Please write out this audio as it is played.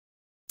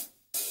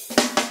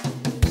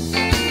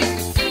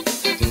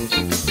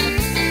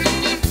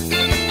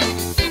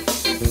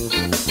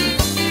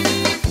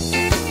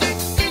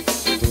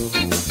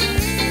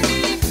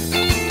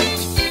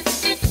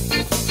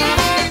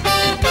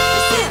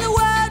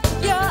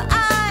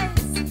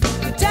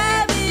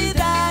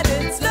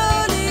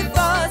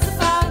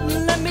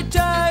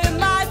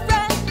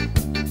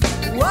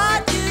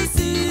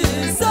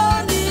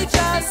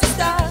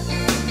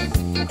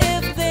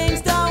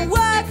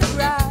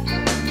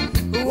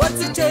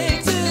What's it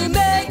take to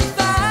make it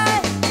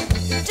fine?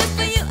 Just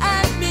for you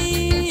and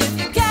me. If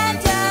you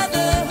can't tell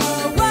the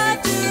whole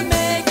world to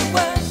make it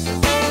work.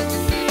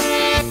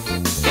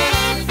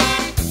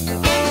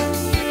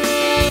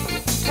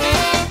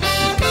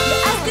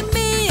 You're asking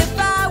me if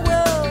I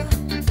will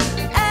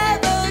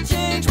ever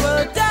change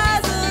what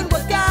doesn't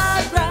work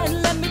out right.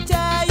 Let me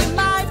tell you,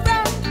 my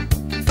friend,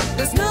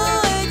 there's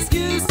no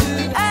excuse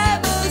to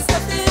ever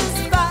stop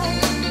this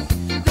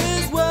fight.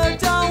 This world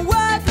don't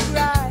work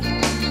right.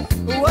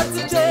 What's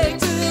it